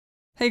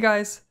Hey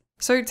guys!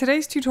 So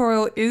today's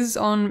tutorial is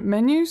on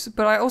menus,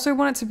 but I also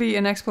want it to be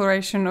an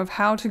exploration of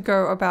how to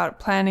go about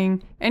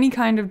planning any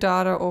kind of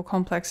data or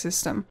complex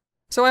system.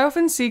 So I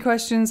often see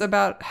questions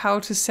about how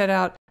to set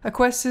out a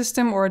quest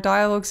system or a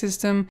dialogue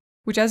system,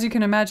 which, as you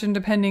can imagine,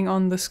 depending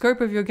on the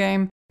scope of your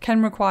game,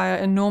 can require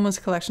enormous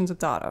collections of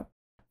data.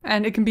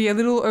 And it can be a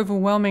little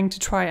overwhelming to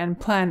try and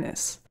plan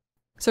this.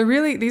 So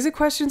really, these are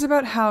questions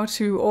about how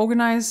to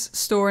organize,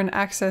 store, and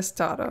access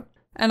data.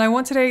 And I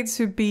want today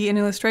to be an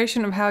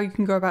illustration of how you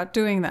can go about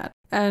doing that.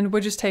 And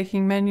we're just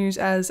taking menus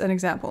as an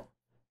example.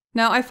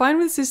 Now, I find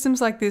with systems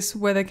like this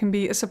where there can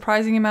be a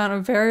surprising amount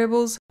of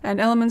variables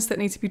and elements that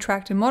need to be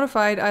tracked and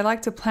modified, I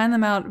like to plan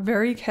them out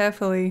very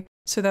carefully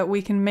so that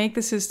we can make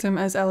the system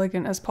as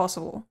elegant as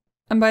possible.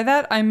 And by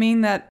that, I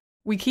mean that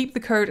we keep the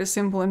code as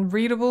simple and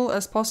readable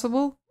as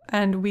possible,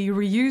 and we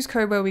reuse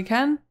code where we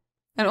can,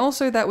 and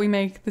also that we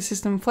make the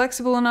system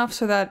flexible enough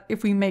so that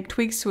if we make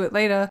tweaks to it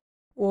later,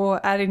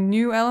 or add in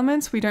new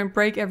elements, we don't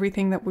break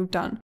everything that we've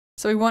done.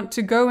 So we want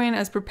to go in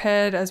as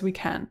prepared as we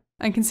can,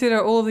 and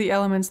consider all of the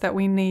elements that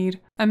we need,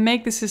 and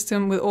make the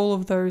system with all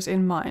of those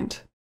in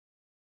mind.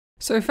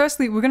 So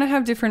firstly, we're going to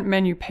have different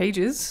menu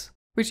pages,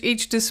 which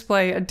each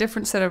display a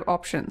different set of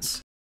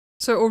options.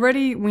 So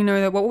already we know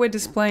that what we're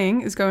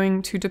displaying is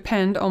going to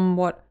depend on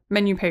what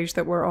menu page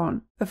that we're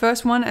on. The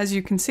first one, as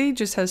you can see,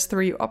 just has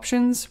three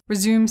options: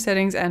 resume,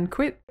 settings, and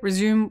quit.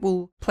 Resume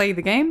will play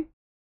the game.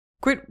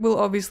 Quit will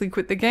obviously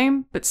quit the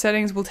game, but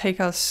settings will take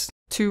us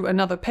to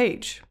another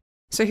page.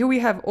 So here we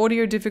have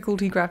audio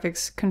difficulty,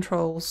 graphics,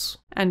 controls,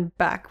 and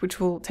back, which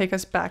will take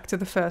us back to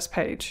the first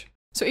page.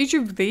 So each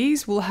of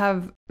these will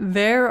have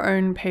their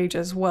own page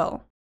as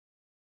well.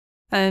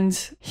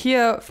 And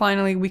here,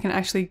 finally, we can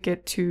actually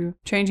get to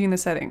changing the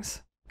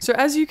settings. So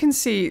as you can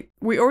see,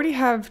 we already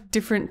have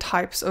different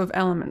types of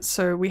elements.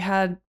 So we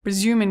had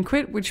resume and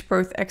quit, which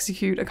both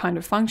execute a kind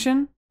of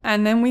function.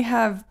 And then we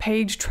have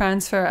page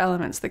transfer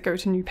elements that go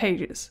to new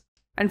pages.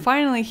 And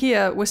finally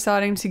here, we're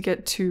starting to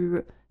get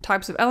to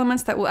types of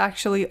elements that will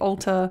actually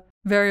alter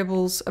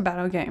variables about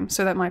our game.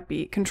 So that might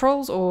be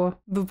controls or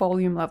the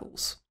volume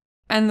levels.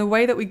 And the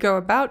way that we go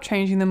about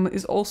changing them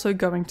is also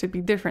going to be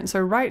different.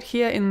 So right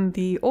here in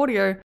the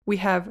audio, we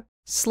have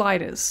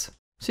sliders.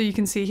 So you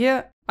can see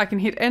here, I can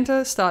hit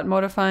enter, start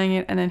modifying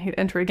it, and then hit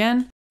enter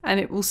again, and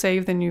it will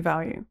save the new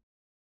value.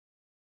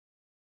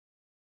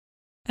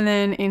 And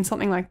then in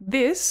something like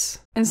this,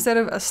 instead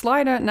of a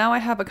slider, now I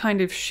have a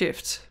kind of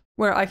shift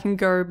where I can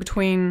go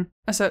between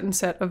a certain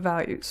set of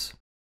values.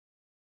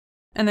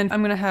 And then I'm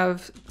going to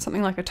have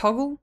something like a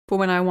toggle for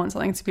when I want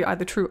something to be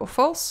either true or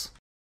false.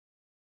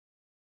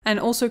 And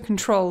also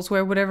controls,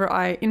 where whatever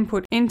I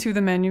input into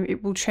the menu,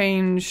 it will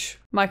change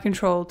my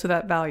control to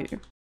that value.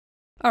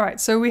 Alright,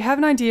 so we have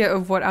an idea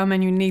of what our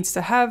menu needs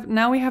to have.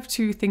 Now we have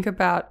to think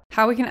about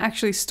how we can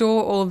actually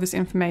store all of this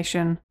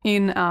information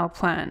in our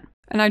plan.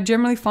 And I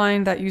generally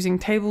find that using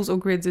tables or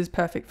grids is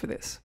perfect for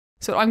this.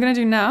 So what I'm going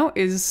to do now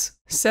is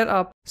set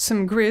up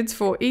some grids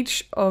for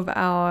each of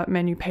our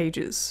menu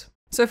pages.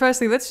 So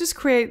firstly, let's just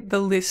create the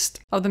list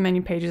of the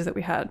menu pages that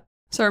we had.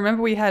 So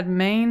remember we had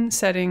main,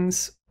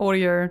 settings,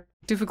 audio,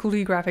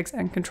 difficulty, graphics,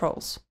 and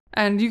controls.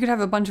 And you could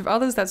have a bunch of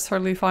others, that's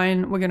totally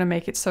fine. We're going to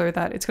make it so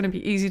that it's going to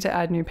be easy to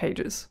add new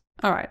pages.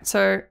 Alright,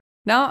 so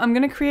now I'm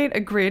going to create a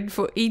grid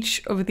for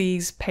each of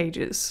these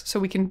pages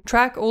so we can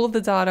track all of the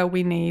data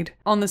we need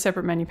on the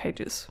separate menu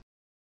pages.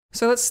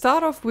 So let's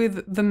start off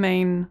with the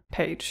main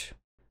page.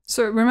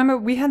 So remember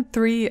we had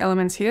three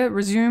elements here: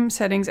 resume,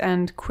 settings,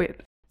 and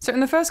quit. So in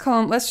the first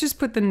column, let's just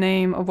put the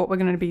name of what we're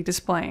going to be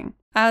displaying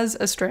as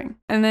a string.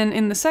 And then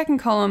in the second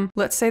column,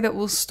 let's say that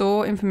we'll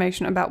store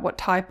information about what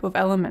type of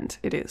element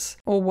it is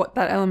or what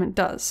that element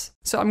does.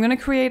 So I'm going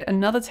to create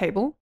another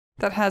table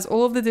that has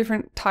all of the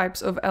different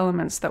types of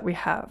elements that we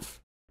have.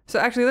 So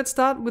actually, let's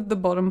start with the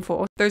bottom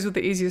four. Those were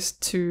the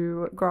easiest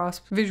to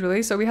grasp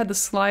visually. So we had the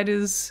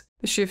sliders,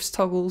 the shifts,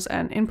 toggles,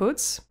 and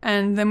inputs.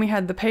 And then we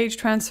had the page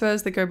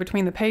transfers that go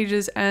between the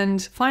pages.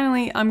 And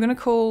finally, I'm going to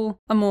call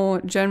a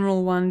more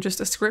general one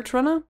just a script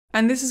runner.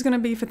 And this is going to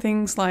be for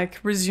things like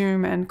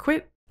resume and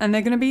quit. And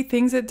they're going to be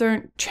things that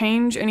don't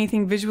change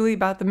anything visually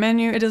about the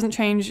menu. It doesn't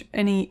change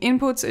any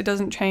inputs. It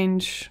doesn't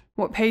change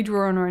what page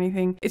we're on or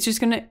anything. It's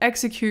just going to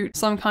execute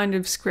some kind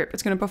of script.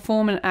 It's going to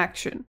perform an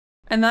action.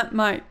 And that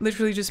might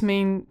literally just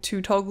mean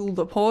to toggle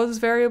the pause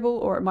variable,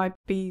 or it might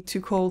be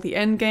to call the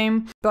end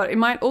game, but it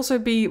might also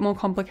be more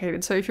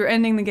complicated. So if you're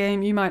ending the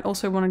game, you might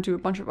also want to do a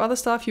bunch of other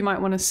stuff. You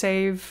might want to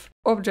save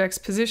objects'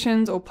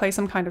 positions or play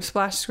some kind of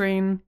splash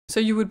screen. So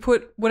you would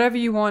put whatever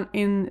you want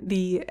in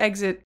the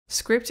exit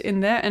script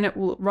in there and it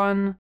will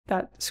run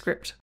that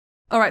script.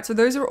 Alright, so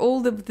those are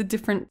all of the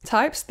different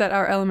types that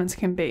our elements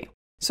can be.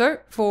 So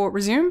for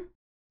resume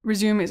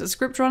is a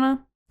script runner.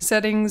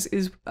 Settings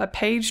is a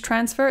page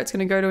transfer, it's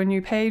going to go to a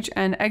new page,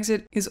 and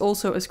exit is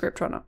also a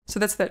script runner. So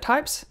that's their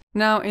types.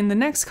 Now in the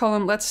next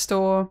column, let's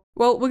store,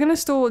 well, we're going to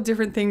store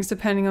different things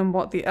depending on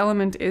what the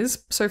element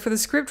is. So for the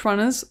script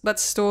runners,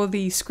 let's store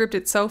the script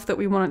itself that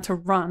we want it to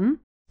run.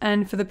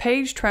 And for the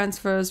page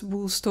transfers,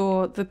 we'll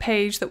store the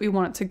page that we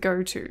want it to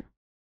go to.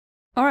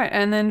 All right,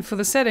 and then for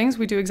the settings,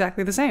 we do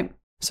exactly the same.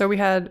 So we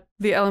had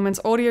the elements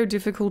audio,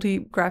 difficulty,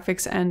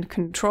 graphics, and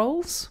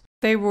controls.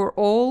 They were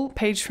all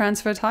page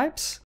transfer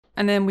types.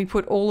 And then we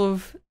put all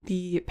of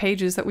the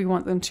pages that we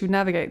want them to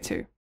navigate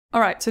to. All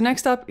right, so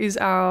next up is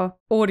our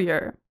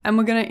audio. And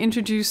we're going to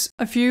introduce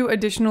a few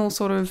additional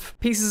sort of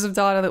pieces of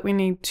data that we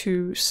need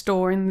to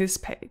store in this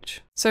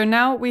page. So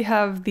now we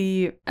have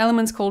the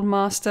elements called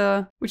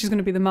master, which is going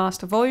to be the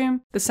master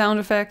volume, the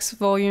sound effects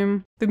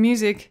volume, the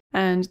music,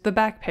 and the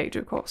back page,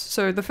 of course.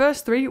 So the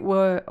first three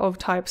were of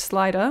type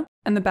slider,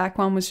 and the back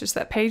one was just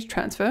that page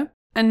transfer.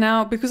 And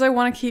now, because I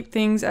want to keep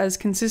things as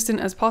consistent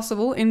as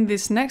possible in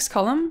this next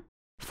column,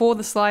 for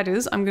the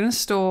sliders, I'm going to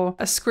store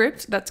a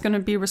script that's going to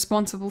be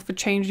responsible for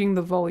changing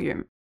the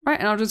volume, right?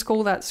 And I'll just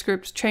call that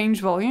script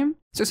change volume.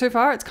 So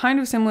far it's kind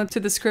of similar to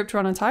the script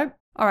runner type.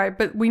 All right,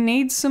 but we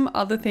need some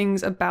other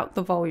things about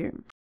the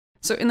volume.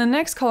 So in the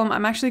next column,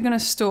 I'm actually going to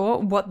store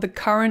what the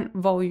current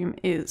volume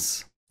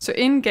is. So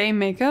in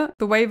GameMaker,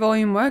 the way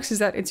volume works is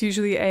that it's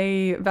usually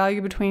a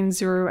value between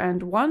 0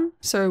 and 1.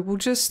 So we'll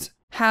just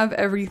have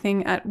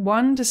everything at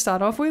 1 to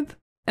start off with.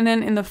 And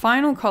then in the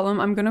final column,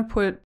 I'm going to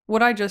put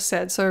what I just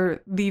said, so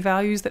the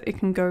values that it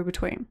can go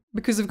between.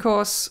 Because of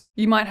course,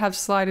 you might have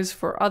sliders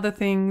for other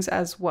things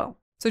as well.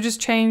 So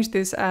just change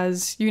this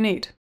as you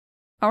need.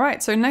 All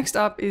right, so next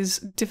up is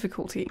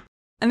difficulty.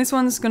 And this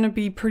one's going to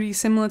be pretty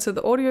similar to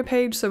the audio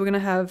page. So we're going to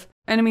have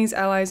enemies,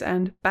 allies,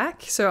 and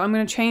back. So I'm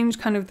going to change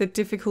kind of the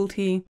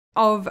difficulty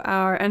of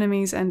our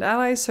enemies and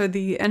allies. So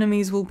the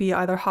enemies will be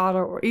either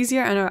harder or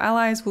easier, and our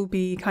allies will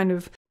be kind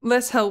of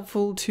less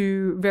helpful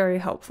to very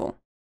helpful.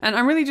 And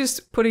I'm really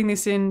just putting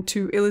this in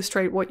to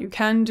illustrate what you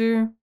can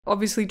do.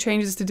 Obviously,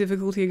 changes to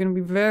difficulty are going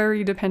to be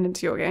very dependent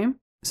to your game.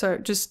 So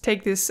just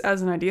take this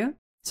as an idea.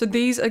 So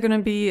these are going to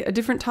be a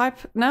different type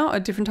now, a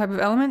different type of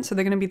element. So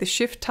they're going to be the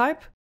shift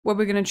type, where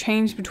we're going to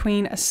change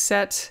between a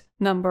set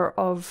number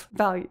of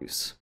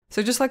values.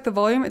 So just like the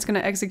volume, it's going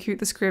to execute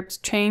the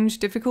script change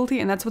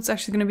difficulty, and that's what's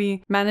actually going to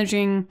be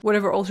managing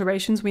whatever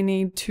alterations we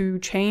need to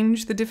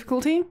change the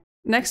difficulty.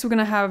 Next, we're going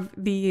to have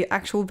the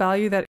actual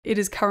value that it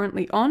is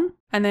currently on.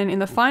 And then in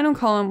the final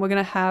column, we're going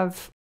to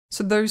have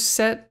those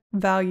set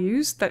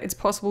values that it's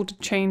possible to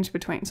change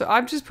between. So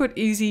I've just put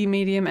easy,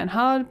 medium, and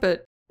hard,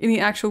 but in the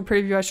actual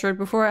preview I showed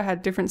before, I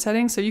had different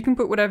settings. So you can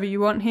put whatever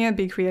you want here,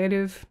 be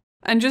creative.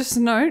 And just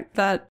note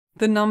that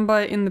the number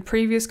in the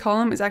previous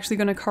column is actually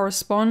going to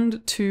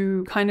correspond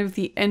to kind of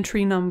the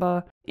entry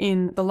number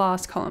in the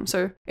last column.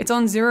 So it's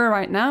on 0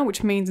 right now,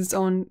 which means it's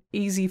on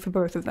easy for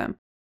both of them.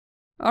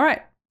 All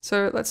right.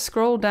 So let's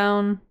scroll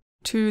down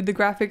to the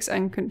graphics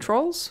and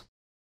controls.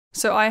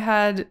 So I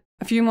had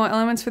a few more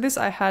elements for this.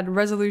 I had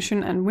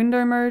resolution and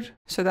window mode.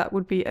 So that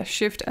would be a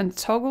shift and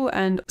toggle.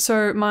 And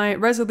so my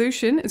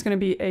resolution is going to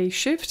be a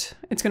shift.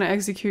 It's going to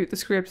execute the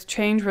script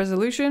change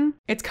resolution.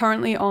 It's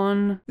currently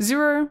on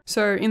 0.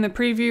 So in the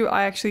preview,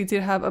 I actually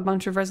did have a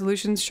bunch of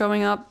resolutions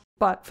showing up.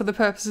 But for the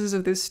purposes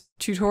of this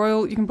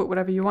tutorial, you can put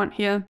whatever you want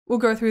here. We'll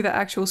go through the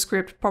actual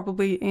script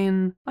probably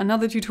in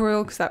another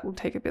tutorial because that will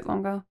take a bit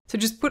longer. So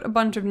just put a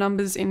bunch of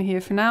numbers in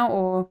here for now,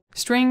 or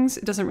strings,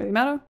 it doesn't really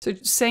matter. So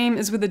same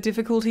as with the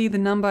difficulty, the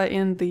number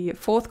in the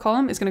fourth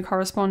column is going to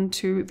correspond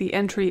to the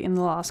entry in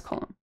the last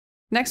column.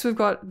 Next, we've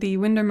got the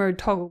window mode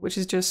toggle, which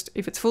is just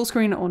if it's full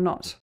screen or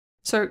not.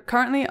 So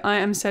currently I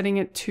am setting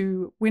it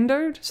to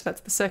windowed, so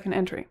that's the second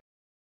entry.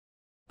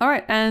 All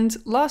right, and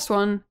last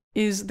one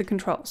is the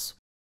controls.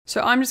 So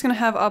I'm just going to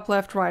have up,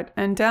 left, right,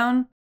 and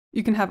down.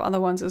 You can have other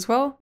ones as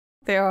well.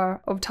 They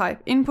are of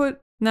type input.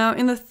 Now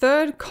in the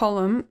third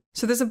column,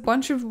 so there's a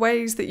bunch of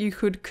ways that you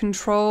could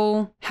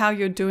control how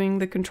you're doing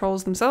the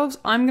controls themselves.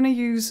 I'm going to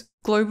use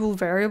global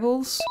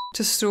variables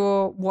to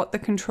store what the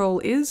control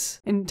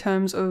is in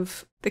terms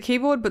of the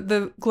keyboard, but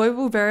the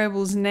global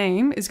variable's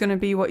name is going to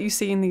be what you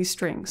see in these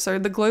strings. So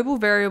the global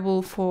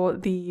variable for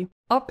the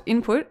up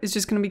input is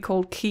just going to be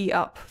called key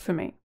up for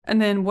me.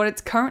 And then what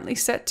it's currently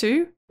set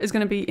to is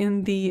going to be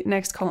in the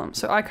next column.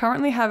 So I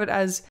currently have it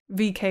as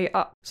VK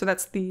up. So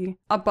that's the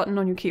up button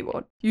on your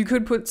keyboard. You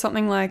could put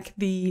something like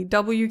the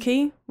W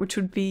key, which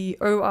would be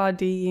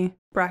ORD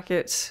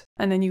bracket,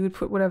 and then you would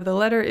put whatever the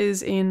letter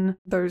is in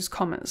those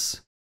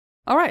commas.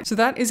 All right, so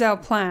that is our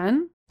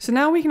plan. So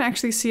now we can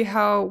actually see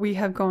how we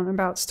have gone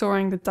about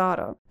storing the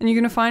data. And you're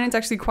going to find it's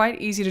actually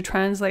quite easy to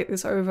translate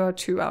this over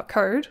to our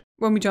code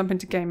when we jump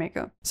into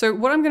GameMaker. So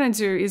what I'm going to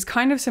do is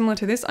kind of similar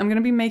to this. I'm going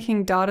to be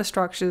making data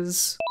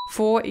structures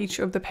for each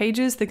of the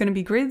pages. They're going to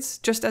be grids,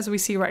 just as we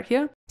see right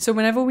here. So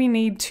whenever we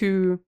need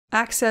to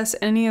access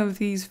any of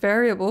these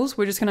variables,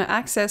 we're just going to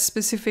access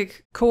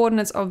specific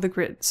coordinates of the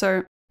grid.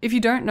 So if you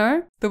don't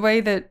know, the way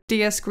that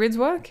DS grids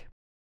work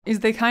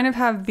is they kind of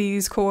have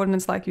these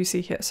coordinates like you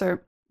see here. So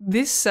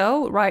this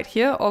cell right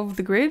here of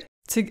the grid,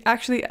 to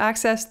actually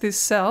access this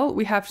cell,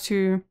 we have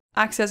to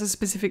access a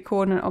specific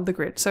coordinate of the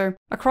grid. So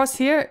across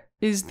here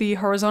is the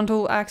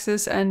horizontal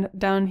axis and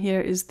down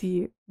here is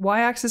the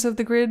y-axis of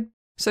the grid.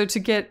 So to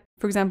get,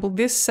 for example,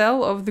 this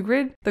cell of the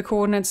grid, the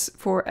coordinates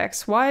for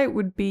x, y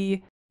would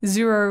be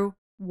 0,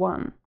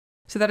 1.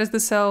 So that is the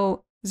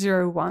cell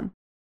 0, 1.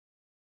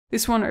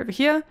 This one over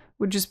here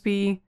would just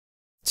be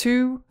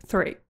 2,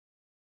 3.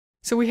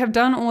 So we have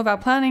done all of our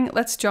planning.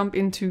 Let's jump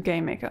into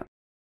GameMaker.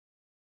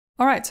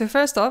 All right, so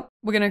first up,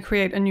 we're going to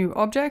create a new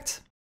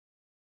object.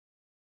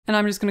 And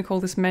I'm just going to call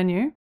this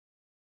menu.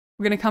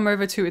 We're going to come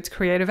over to its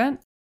create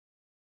event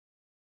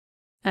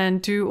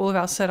and do all of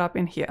our setup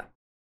in here.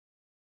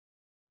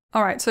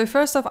 All right, so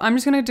first off, I'm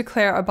just going to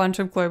declare a bunch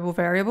of global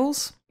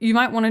variables. You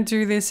might want to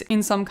do this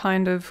in some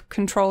kind of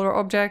controller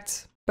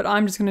object, but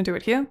I'm just going to do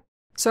it here.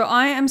 So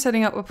I am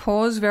setting up a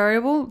pause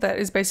variable that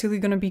is basically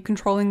going to be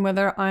controlling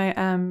whether I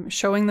am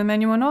showing the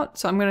menu or not.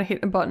 So I'm going to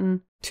hit a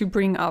button to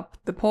bring up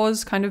the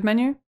pause kind of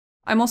menu.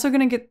 I'm also going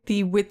to get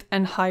the width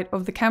and height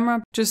of the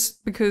camera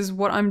just because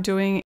what I'm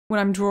doing when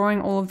I'm drawing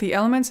all of the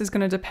elements is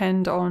going to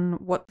depend on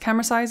what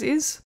camera size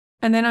is.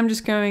 And then I'm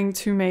just going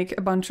to make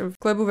a bunch of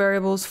global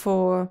variables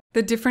for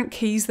the different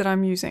keys that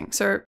I'm using.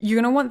 So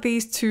you're going to want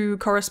these to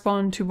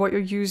correspond to what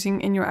you're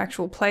using in your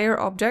actual player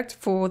object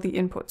for the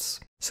inputs.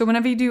 So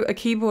whenever you do a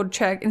keyboard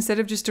check, instead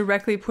of just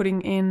directly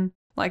putting in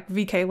like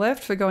VK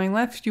left for going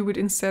left, you would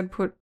instead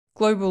put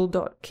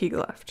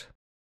global.keyleft.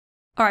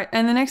 All right,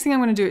 and the next thing I'm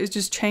going to do is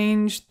just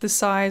change the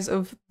size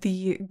of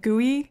the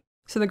GUI,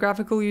 so the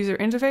graphical user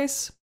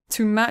interface,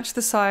 to match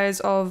the size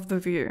of the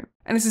view.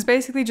 And this is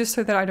basically just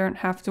so that I don't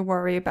have to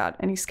worry about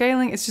any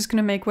scaling. It's just going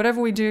to make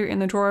whatever we do in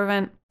the draw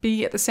event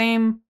be at the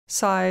same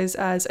size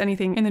as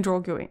anything in the draw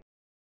GUI.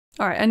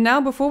 All right, and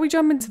now before we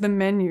jump into the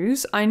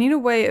menus, I need a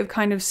way of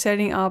kind of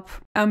setting up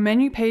our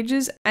menu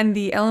pages and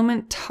the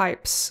element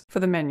types for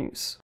the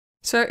menus.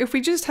 So if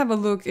we just have a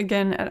look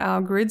again at our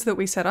grids that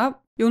we set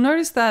up, you'll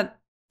notice that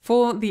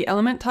for the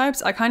element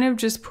types, I kind of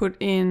just put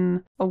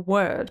in a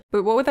word,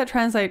 but what would that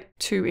translate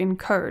to in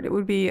code? It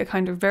would be a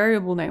kind of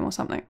variable name or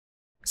something.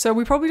 So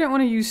we probably don't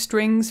want to use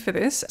strings for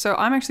this, so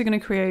I'm actually going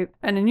to create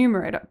an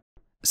enumerator.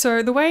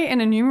 So the way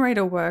an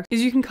enumerator works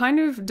is you can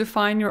kind of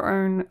define your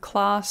own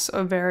class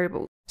of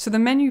variables. So the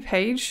menu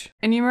page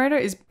enumerator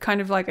is kind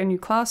of like a new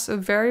class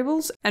of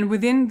variables, and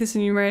within this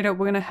enumerator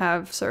we're going to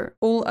have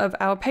all of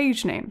our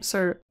page names.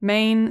 So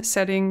main,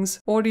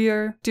 settings,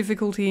 audio,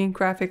 difficulty,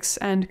 graphics,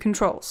 and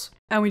controls.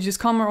 And we just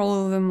comma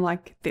all of them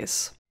like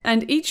this.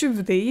 And each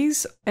of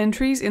these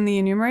entries in the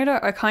enumerator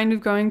are kind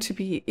of going to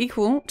be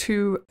equal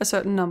to a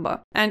certain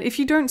number. And if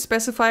you don't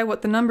specify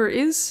what the number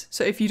is,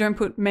 so if you don't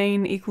put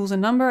main equals a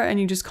number and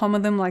you just comma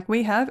them like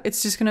we have,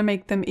 it's just going to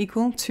make them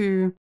equal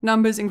to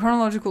numbers in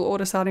chronological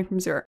order starting from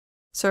 0.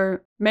 So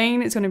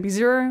main is going to be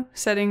 0,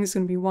 settings is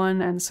going to be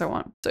 1, and so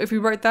on. So if we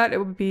wrote that, it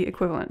would be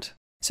equivalent.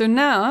 So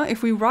now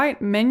if we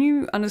write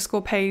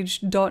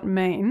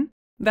menu_page.main,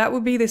 that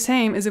would be the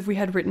same as if we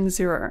had written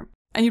 0.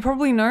 And you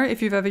probably know,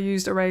 if you've ever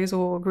used arrays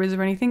or grids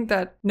or anything,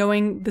 that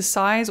knowing the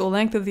size or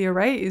length of the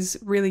array is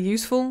really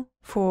useful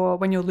for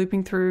when you're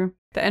looping through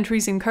the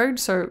entries in code.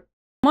 So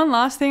one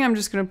last thing I'm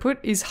just going to put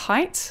is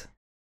height,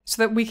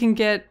 so that we can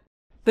get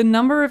the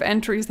number of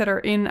entries that are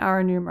in our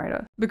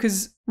enumerator.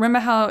 Because remember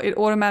how it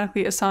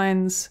automatically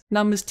assigns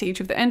numbers to each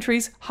of the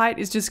entries? Height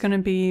is just going to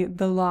be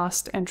the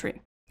last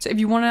entry. So if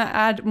you want to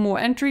add more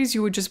entries,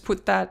 you would just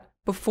put that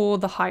before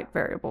the height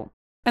variable.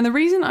 And the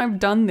reason I've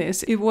done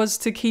this, it was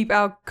to keep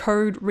our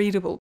code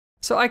readable.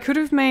 So I could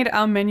have made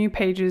our menu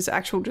pages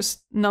actual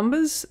just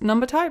numbers,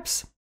 number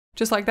types,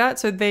 just like that.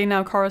 So they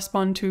now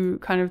correspond to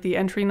kind of the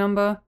entry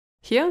number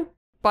here,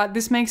 but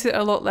this makes it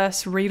a lot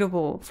less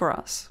readable for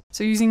us.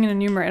 So using an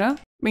enumerator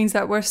means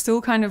that we're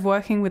still kind of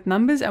working with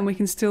numbers, and we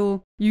can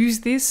still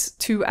use this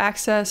to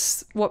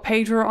access what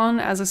page we're on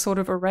as a sort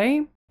of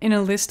array in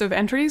a list of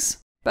entries,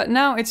 but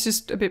now it's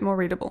just a bit more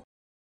readable.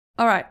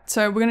 All right,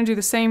 so we're going to do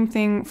the same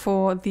thing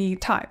for the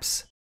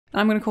types.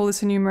 I'm going to call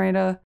this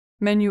enumerator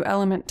menu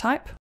element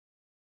type.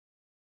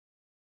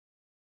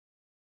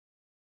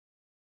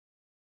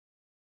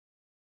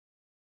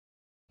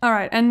 All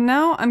right, and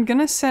now I'm going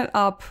to set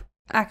up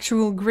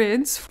actual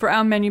grids for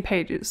our menu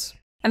pages.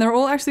 And they're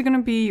all actually going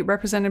to be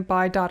represented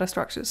by data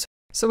structures.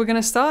 So we're going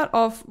to start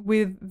off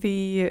with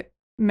the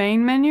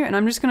main menu, and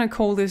I'm just going to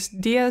call this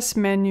DS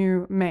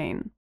menu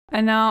main.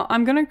 And now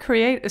I'm going to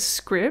create a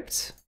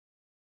script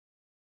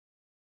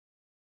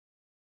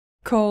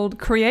called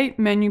create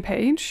menu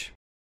page,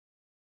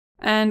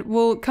 and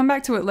we'll come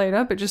back to it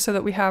later, but just so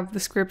that we have the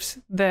script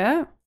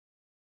there.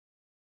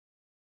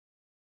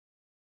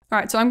 All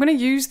right, so I'm going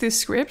to use this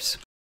script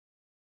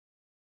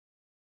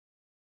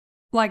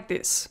like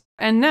this.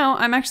 And now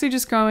I'm actually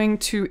just going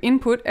to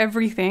input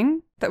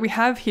everything that we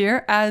have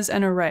here as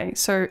an array.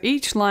 So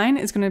each line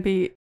is going to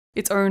be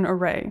its own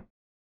array.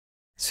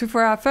 So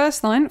for our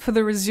first line, for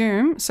the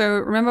resume, so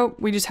remember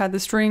we just had the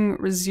string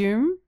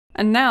resume,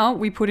 and now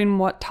we put in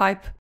what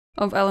type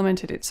of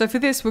element it is. So for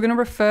this, we're going to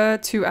refer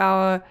to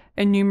our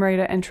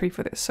enumerator entry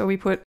for this. So we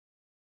put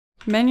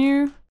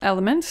menu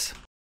element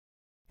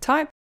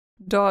type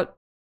dot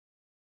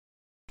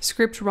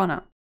script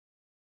runner.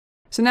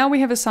 So now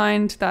we have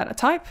assigned that a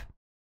type.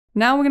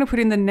 Now we're going to put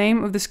in the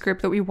name of the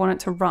script that we want it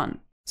to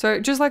run. So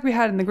just like we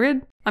had in the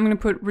grid, I'm going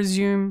to put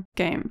resume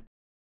game.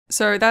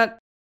 So that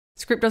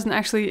script doesn't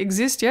actually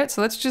exist yet.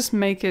 So let's just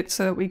make it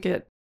so that we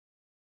get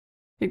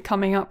it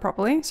coming up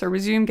properly. So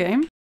resume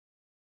game.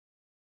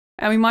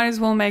 And we might as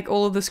well make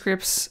all of the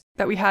scripts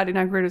that we had in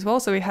our grid as well.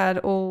 So we had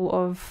all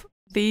of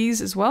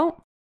these as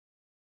well.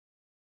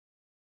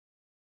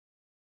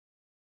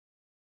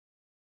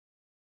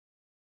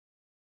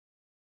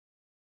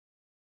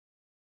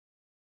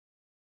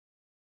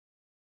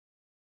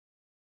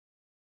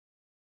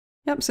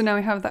 Yep, so now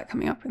we have that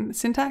coming up in the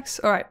syntax.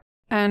 All right,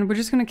 and we're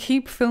just going to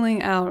keep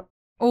filling out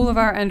all of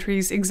our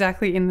entries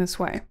exactly in this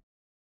way.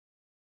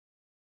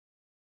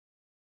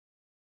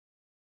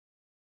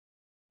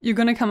 You're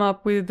going to come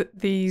up with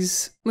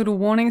these little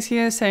warnings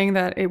here saying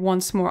that it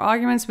wants more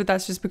arguments, but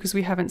that's just because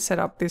we haven't set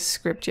up this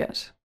script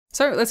yet.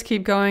 So let's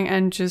keep going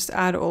and just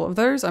add all of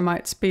those. I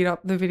might speed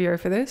up the video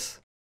for this.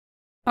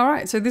 All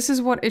right, so this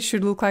is what it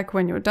should look like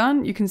when you're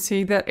done. You can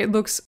see that it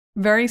looks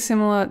very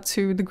similar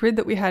to the grid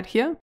that we had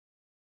here.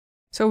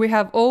 So we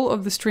have all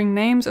of the string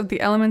names of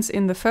the elements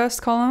in the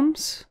first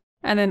columns,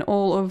 and then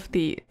all of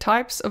the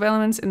types of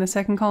elements in the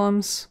second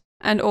columns,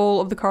 and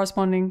all of the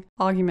corresponding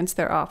arguments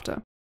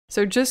thereafter.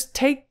 So just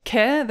take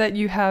care that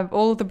you have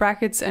all of the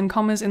brackets and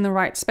commas in the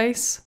right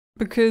space,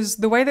 because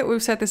the way that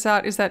we've set this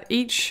out is that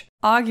each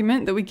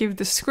argument that we give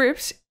the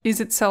script is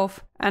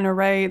itself an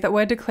array that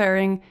we're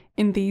declaring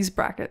in these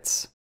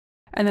brackets.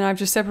 And then I've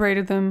just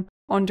separated them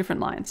on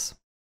different lines.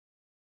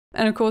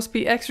 And of course,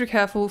 be extra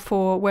careful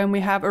for when we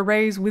have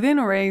arrays within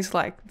arrays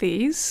like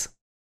these.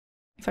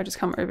 If I just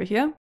come over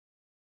here.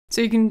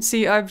 So you can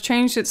see I've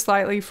changed it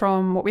slightly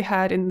from what we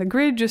had in the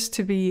grid just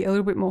to be a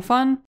little bit more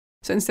fun.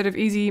 So instead of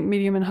easy,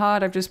 medium, and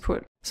hard, I've just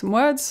put some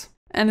words,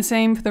 and the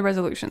same for the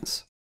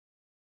resolutions.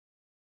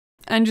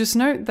 And just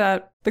note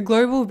that the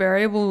global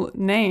variable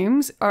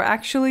names are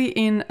actually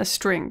in a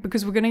string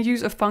because we're going to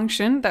use a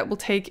function that will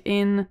take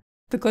in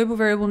the global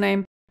variable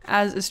name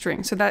as a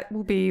string. So that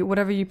will be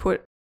whatever you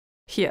put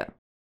here.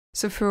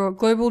 So for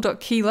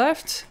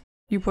global.keyLeft,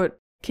 you put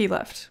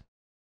keyLeft.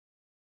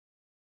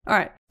 All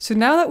right, so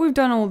now that we've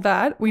done all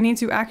that, we need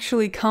to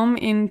actually come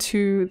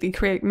into the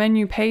create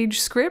menu page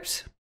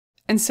script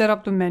and set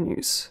up the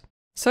menus.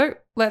 So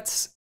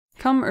let's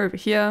come over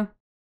here,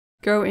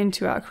 go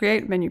into our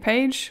create menu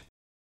page,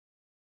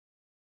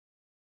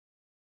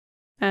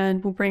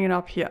 and we'll bring it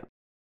up here.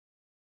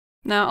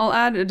 Now I'll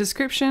add a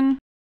description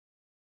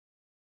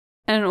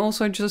and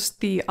also just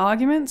the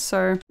arguments.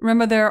 So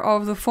remember they're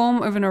of the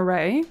form of an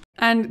array,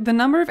 and the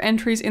number of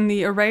entries in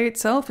the array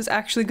itself is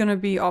actually going to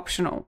be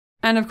optional.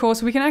 And of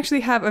course, we can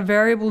actually have a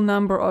variable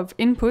number of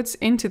inputs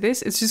into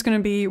this. It's just going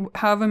to be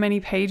however many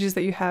pages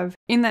that you have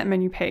in that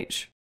menu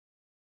page,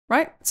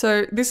 right?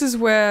 So this is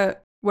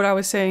where what I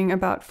was saying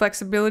about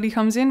flexibility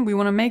comes in. We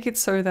want to make it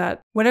so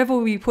that whatever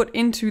we put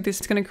into this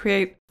is going to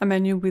create a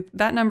menu with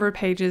that number of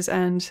pages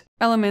and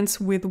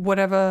elements with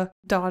whatever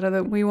data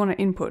that we want to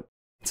input.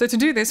 So to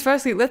do this,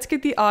 firstly, let's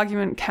get the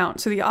argument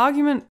count. So the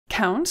argument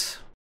count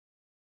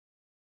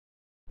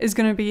is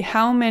going to be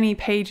how many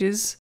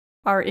pages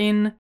are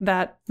in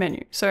that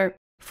menu. So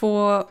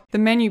for the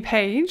menu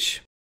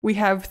page, we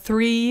have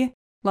 3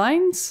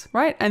 lines,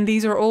 right? And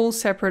these are all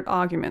separate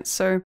arguments.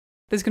 So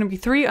there's going to be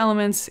 3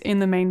 elements in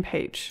the main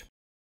page.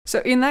 So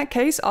in that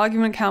case,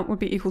 argument count would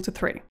be equal to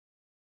 3.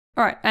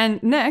 All right,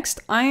 and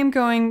next I am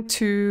going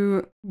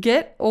to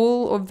get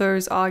all of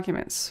those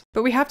arguments,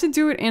 but we have to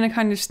do it in a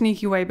kind of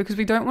sneaky way because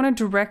we don't want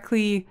to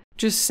directly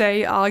just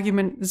say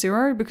argument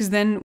 0 because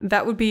then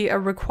that would be a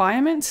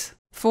requirement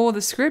for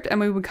the script and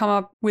we would come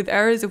up with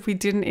errors if we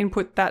didn't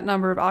input that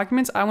number of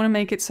arguments. I want to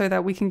make it so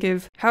that we can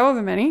give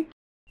however many.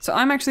 So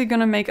I'm actually going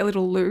to make a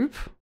little loop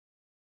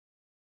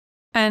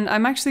and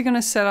I'm actually going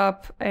to set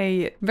up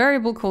a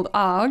variable called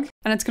arg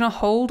and it's going to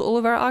hold all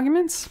of our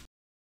arguments.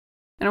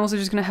 And I'm also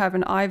just going to have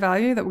an I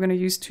value that we're going to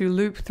use to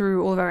loop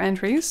through all of our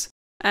entries.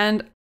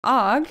 And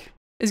arg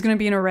is going to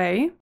be an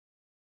array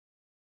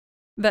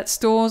that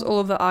stores all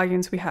of the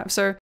arguments we have.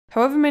 So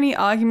however many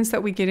arguments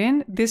that we get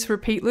in, this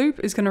repeat loop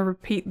is going to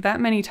repeat that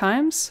many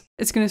times.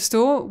 It's going to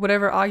store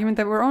whatever argument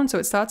that we're on. So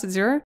it starts at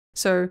 0.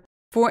 So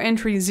for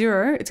entry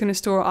 0, it's going to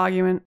store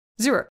argument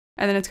 0.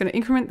 And then it's going to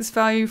increment this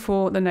value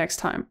for the next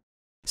time.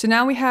 So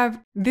now we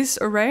have this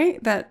array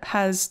that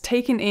has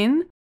taken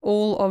in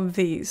all of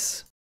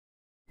these.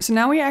 So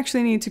now we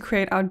actually need to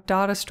create our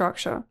data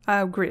structure,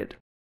 our grid.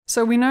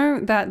 So we know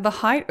that the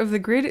height of the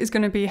grid is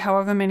going to be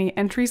however many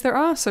entries there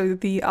are, so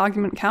the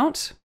argument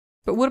count.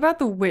 But what about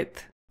the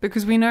width?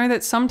 Because we know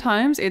that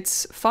sometimes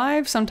it's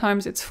 5,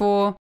 sometimes it's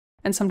 4,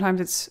 and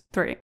sometimes it's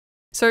 3.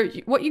 So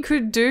what you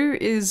could do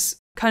is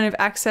kind of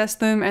access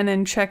them and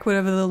then check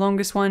whatever the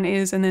longest one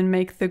is and then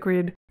make the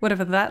grid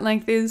whatever that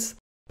length is.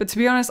 But to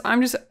be honest,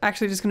 I'm just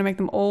going to make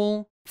them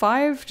all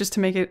 5 just to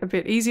make it a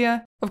bit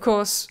easier. Of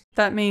course,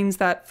 that means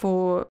that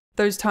for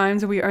those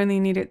times that we only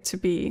need it to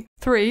be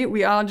 3,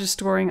 we are just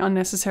storing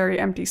unnecessary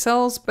empty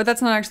cells, but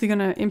that's not actually going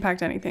to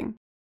impact anything.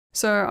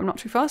 So I'm not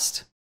too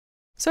fussed.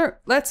 So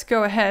let's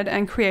go ahead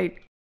and create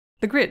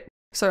the grid.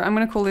 So I'm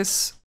going to call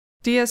this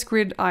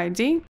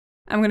dsGridID.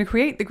 I'm going to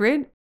create the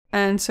grid.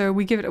 And so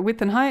we give it a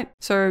width and height.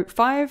 So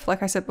 5,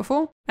 like I said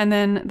before, and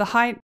then the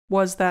height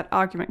was that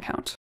argument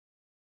count.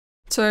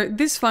 So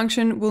this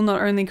function will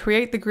not only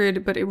create the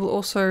grid, but it will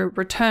also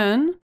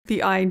return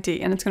the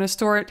ID and it's going to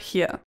store it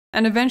here.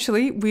 And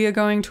eventually we are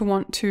going to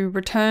want to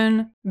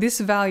return this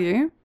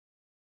value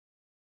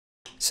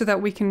so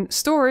that we can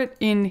store it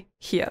in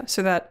here,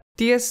 so that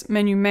DS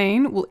menu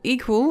main will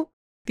equal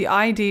the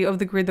ID of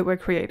the grid that we're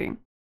creating.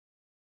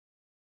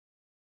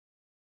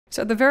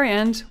 So at the very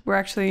end, we're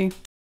actually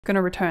going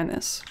to return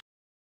this.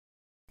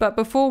 But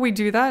before we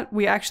do that,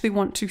 we actually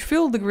want to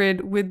fill the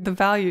grid with the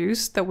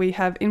values that we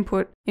have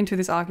input into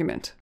this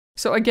argument.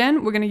 So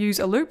again, we're going to use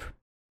a loop.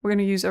 We're going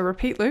to use a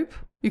repeat loop.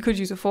 You could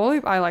use a for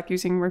loop. I like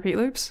using repeat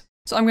loops.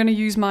 So I'm going to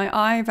use my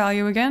I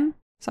value again.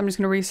 So I'm just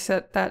going to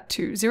reset that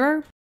to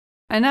 0.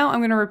 And now I'm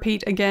going to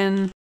repeat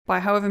again by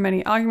however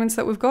many arguments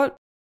that we've got.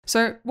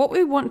 So what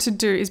we want to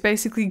do is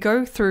basically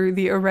go through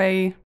the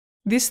array,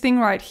 this thing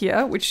right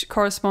here, which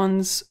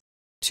corresponds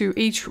to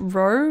each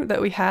row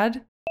that we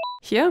had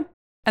here.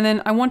 And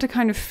then I want to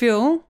kind of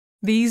fill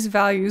these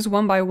values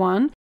one by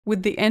one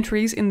with the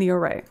entries in the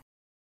array,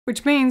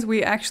 which means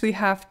we actually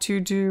have to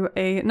do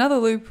another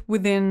loop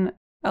within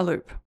a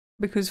loop.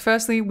 Because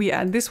firstly, we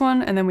add this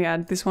one, and then we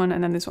add this one,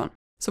 and then this one.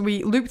 So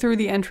we loop through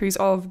the entries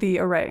of the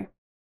array.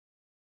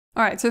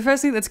 All right, so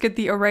firstly, let's get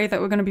the array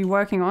that we're going to be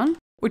working on,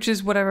 which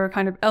is whatever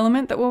kind of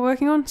element that we're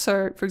working on.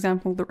 So for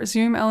example, the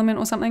resume element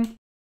or something.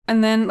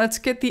 And then let's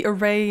get the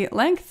array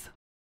length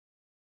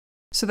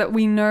so that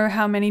we know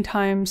how many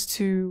times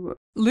to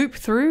loop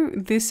through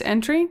this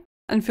entry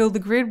and fill the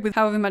grid with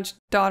however much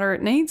data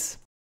it needs.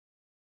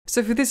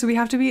 So for this, we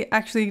have to be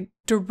actually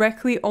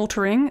directly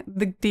altering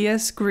the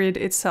DS grid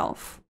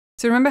itself.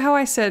 So remember how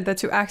I said that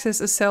to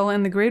access a cell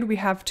in the grid, we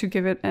have to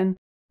give it an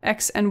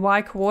X and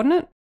Y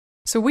coordinate?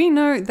 So we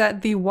know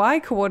that the Y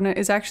coordinate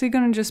is actually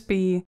going to just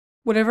be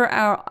whatever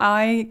our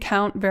I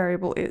count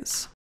variable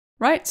is,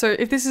 right? So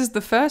if this is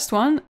the first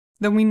one,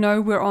 then we know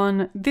we're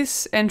on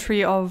this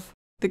entry of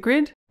the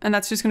grid, and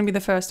that's just going to be the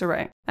first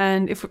array.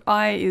 And if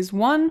I is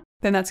 1,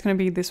 then that's going to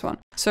be this one.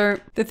 So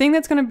the thing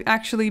that's going to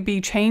actually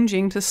be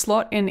changing to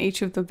slot in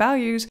each of the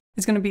values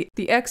is going to be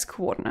the X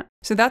coordinate.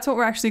 So that's what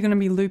we're actually going to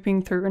be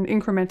looping through and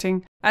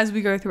incrementing as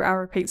we go through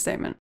our repeat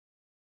statement,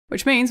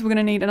 which means we're going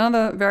to need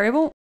another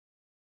variable,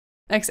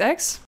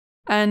 XX,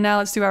 and now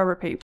let's do our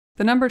repeat.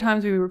 The number of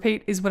times we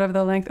repeat is whatever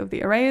the length of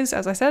the array is,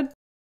 as I said.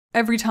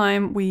 Every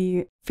time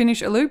we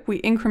finish a loop, we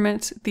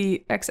increment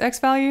the XX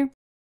value,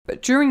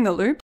 but during the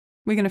loop,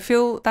 we're going to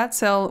fill that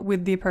cell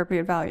with the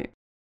appropriate value.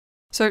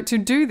 So to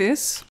do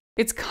this,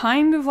 it's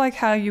kind of like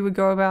how you would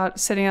go about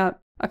setting out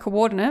a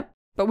coordinate,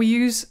 but we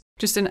use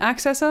just an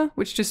accessor,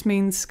 which just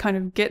means kind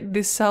of get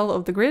this cell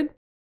of the grid,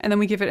 and then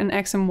we give it an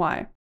X and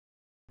Y.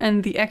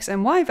 And the X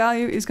and Y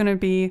value is going to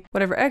be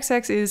whatever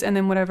XX is and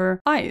then whatever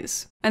I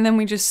is. And then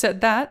we just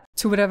set that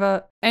to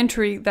whatever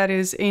entry that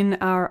is in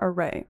our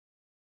array.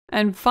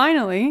 And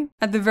finally,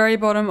 at the very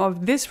bottom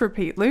of this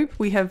repeat loop,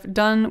 we have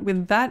done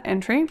with that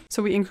entry,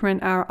 so we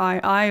increment our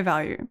II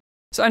value.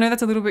 So I know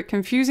that's a little bit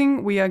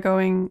confusing. We are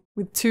going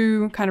with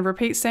 2 kind of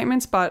repeat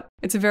statements, but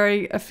it's a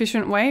very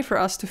efficient way for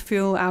us to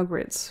fill our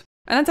grids.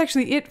 And that's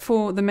actually it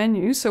for the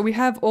menus. So we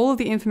have all of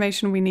the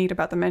information we need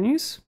about the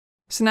menus.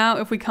 So now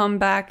if we come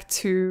back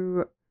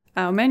to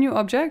our menu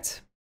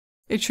object,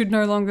 it should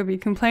no longer be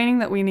complaining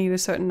that we need a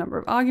certain number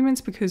of arguments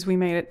because we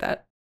made it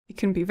that it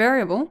can be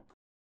variable.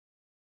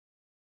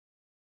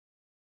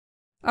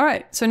 All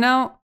right, so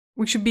now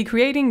we should be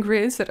creating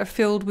grids that are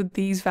filled with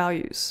these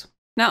values.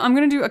 Now I'm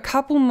going to do a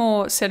couple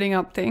more setting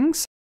up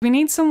things. We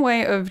need some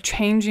way of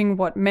changing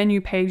what menu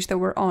page that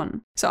we're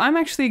on. So I'm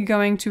actually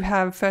going to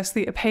have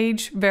firstly a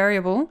page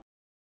variable.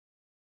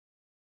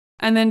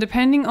 And then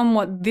depending on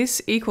what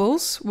this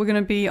equals, we're going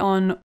to be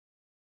on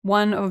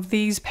one of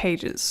these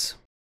pages.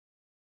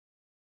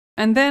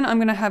 And then I'm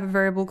going to have a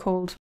variable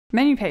called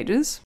menu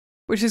pages,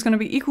 which is going to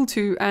be equal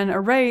to an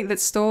array that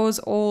stores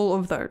all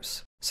of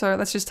those. So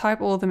let's just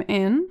type all of them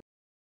in.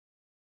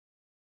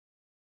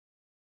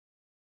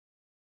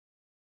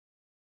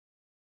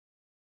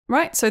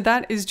 Right, so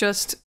that is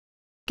just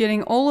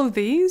getting all of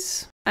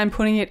these and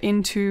putting it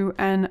into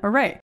an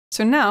array.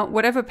 So now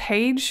whatever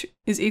page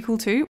is equal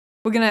to,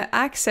 we're going to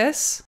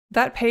access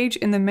that page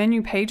in the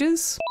menu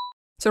pages.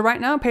 So right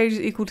now page is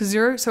equal to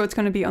 0, so it's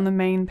going to be on the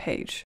main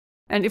page.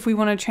 And if we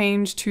want to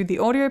change to the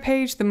audio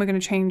page, then we're going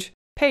to change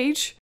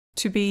page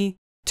to be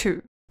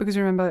 2, because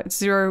remember it's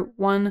 0,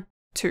 1,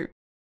 2.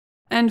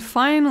 And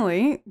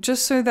finally,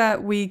 just so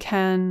that we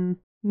can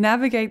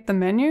navigate the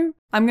menu,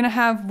 I'm going to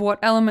have what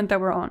element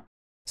that we're on.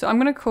 So I'm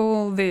going to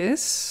call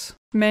this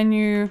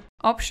menu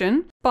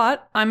option,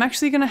 but I'm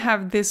actually going to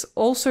have this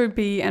also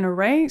be an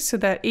array so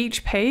that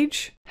each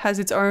page has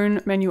its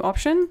own menu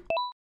option.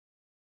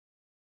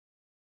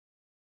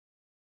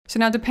 So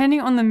now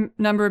depending on the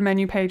number of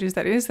menu pages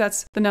that is,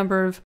 that's the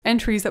number of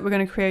entries that we're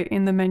going to create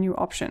in the menu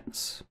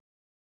options.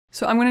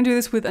 So I'm going to do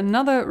this with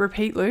another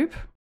repeat loop.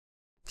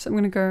 So I'm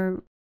going to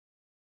go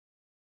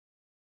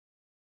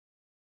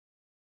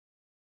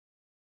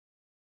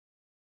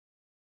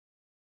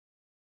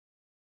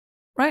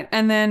right,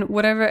 and then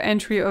whatever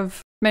entry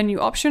of menu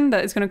option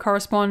that is going to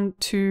correspond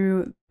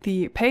to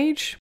the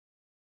page,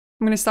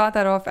 I'm going to start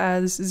that off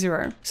as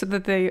 0 so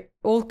that they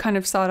all kind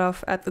of start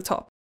off at the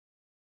top.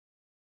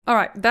 All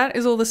right, that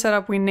is all the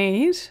setup we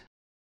need.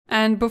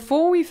 And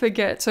before we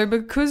forget, so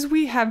because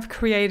we have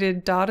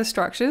created data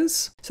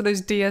structures, so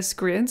those DS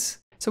grids,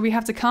 so we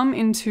have to come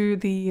into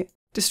the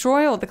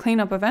destroy or the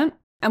cleanup event,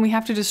 and we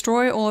have to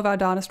destroy all of our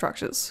data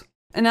structures.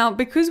 And now,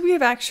 because we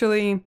have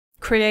actually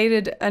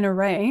created an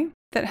array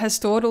that has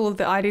stored all of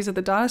the IDs of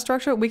the data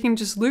structure, we can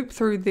just loop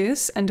through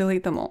this and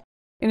delete them all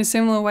in a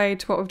similar way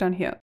to what we've done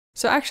here.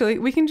 So actually,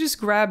 we can just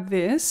grab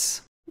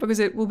this because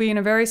it will be in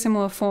a very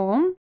similar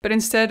form, but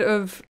instead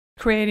of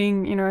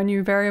creating, a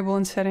new variable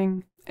and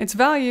setting its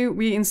value,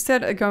 we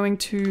instead are going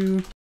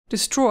to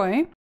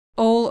destroy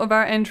all of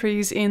our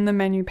entries in the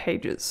menu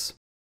pages.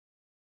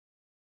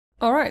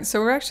 All right, so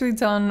we're actually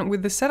done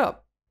with the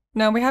setup.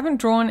 Now, we haven't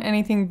drawn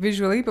anything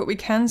visually, but we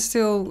can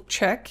still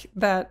check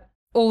that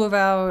all of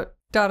our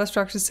data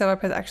structure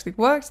setup has actually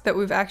worked, that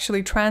we've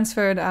actually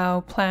transferred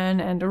our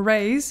plan and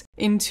arrays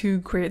into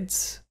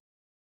grids.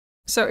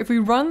 So if we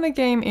run the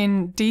game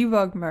in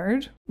debug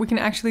mode, we can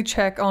actually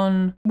check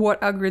on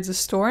what our grids are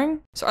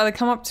storing. So either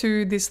come up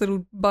to this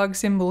little bug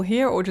symbol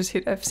here or just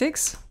hit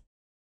F6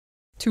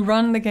 to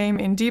run the game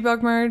in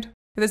debug mode.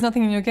 If there's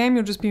nothing in your game,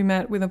 you'll just be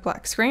met with a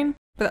black screen,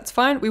 but that's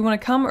fine. We want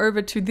to come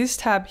over to this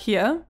tab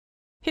here,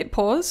 hit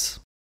pause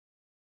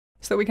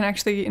so that we can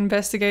actually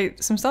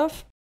investigate some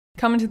stuff.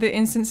 Come into the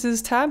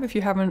instances tab if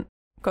you haven't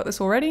got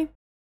this already,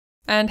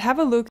 and have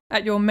a look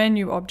at your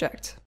menu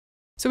object.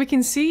 So we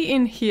can see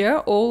in here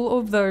all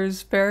of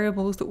those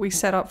variables that we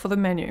set up for the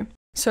menu.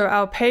 So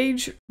our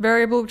page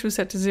variable, which was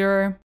set to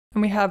 0,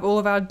 and we have all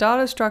of our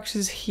data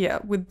structures here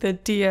with the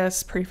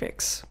DS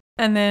prefix.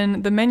 And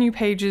then the menu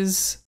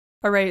pages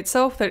array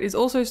itself that is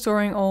also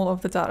storing all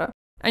of the data.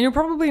 And you'll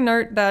probably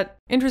note that,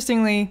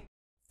 interestingly,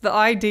 the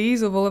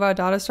IDs of all of our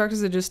data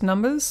structures are just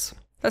numbers.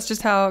 That's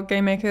just how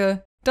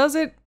GameMaker does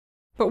it.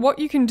 But what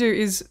you can do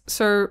is,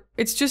 so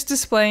it's just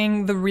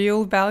displaying the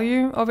real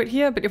value of it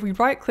here, but if we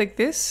right click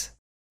this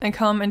and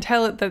come and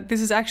tell it that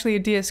this is actually a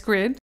DS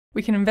grid,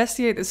 we can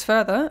investigate this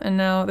further, and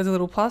now there's a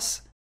little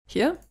plus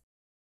here,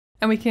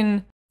 and we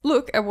can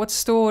look at what's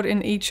stored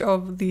in each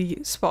of the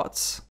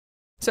spots.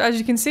 So as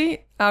you can see,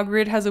 our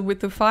grid has a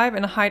width of 5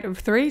 and a height of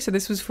 3, so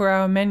this was for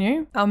our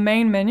menu, our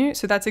main menu,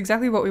 so that's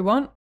exactly what we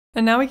want.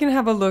 And now we can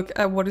have a look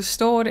at what is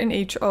stored in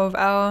each of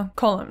our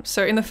columns.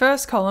 So in the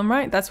first column,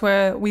 right, that's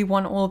where we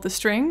want all of the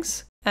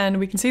strings, and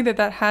we can see that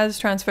that has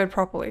transferred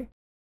properly.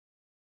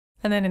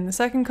 And then in the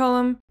second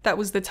column, that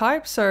was the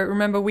type. So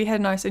remember, we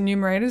had nice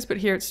enumerators, but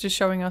here it's just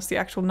showing us the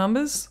actual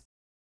numbers.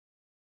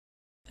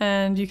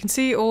 And you can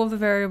see all of the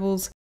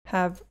variables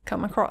have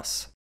come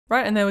across,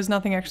 right? And there was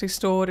nothing actually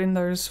stored in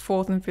those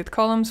 4th and 5th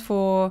columns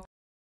for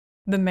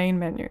the main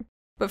menu.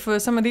 But for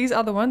some of these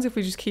other ones, if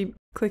we just keep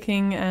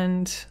clicking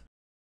and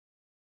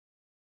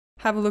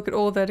have a look at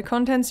all of their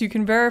contents, you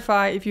can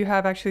verify if you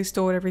have actually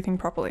stored everything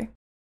properly.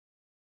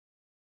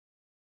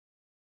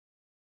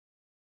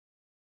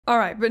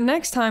 Alright, but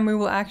next time we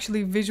will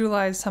actually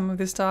visualize some of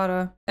this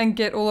data and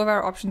get all of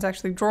our options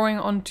actually drawing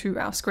onto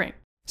our screen.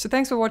 So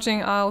thanks for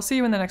watching, I'll see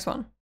you in the next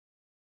one.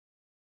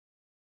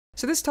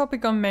 So this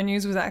topic on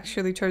menus was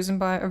actually chosen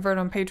by a vote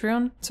on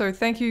Patreon, so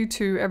thank you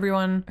to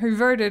everyone who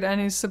voted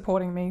and is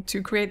supporting me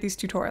to create these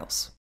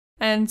tutorials.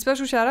 And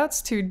special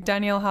shoutouts to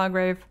Danielle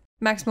Hargrave,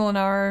 Max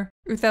Molinaro,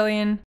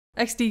 Uthelian,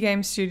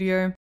 GameMaker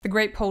Studio, The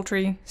Great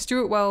Poultry,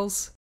 Stuart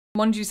Wells,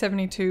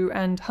 Monju72,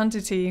 and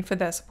Hunter T for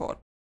their support.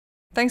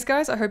 Thanks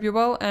guys, I hope you're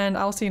well, and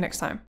I'll see you next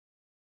time.